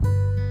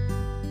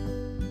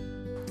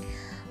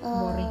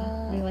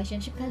Boring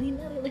relationship kali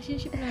na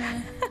relationship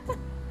na.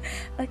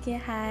 Okay,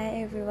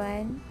 hi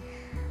everyone.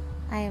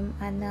 I am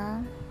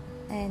Anna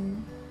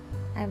and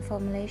I'm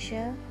from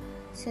Malaysia.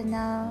 So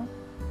now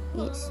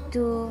it's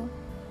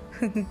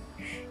 2:57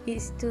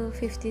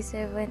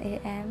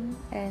 a.m.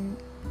 and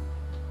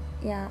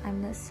yeah,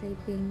 I'm not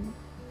sleeping.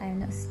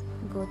 I'm not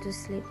go to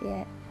sleep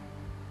yet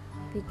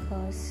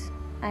because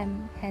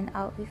I'm hang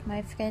out with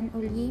my friend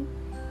Uli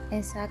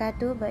and Sarah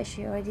too, but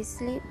she already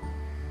sleep.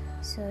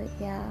 So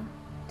yeah,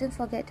 don't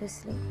forget to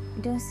sleep.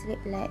 Don't sleep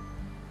late.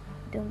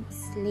 Don't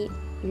sleep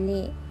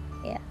late.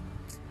 Yeah,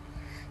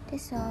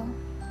 that's all.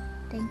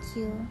 Thank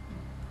you.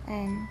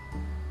 And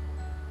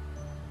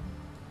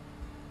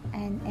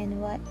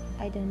what,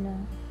 I don't know.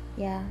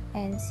 Yeah,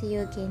 and see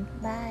you again.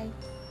 Bye.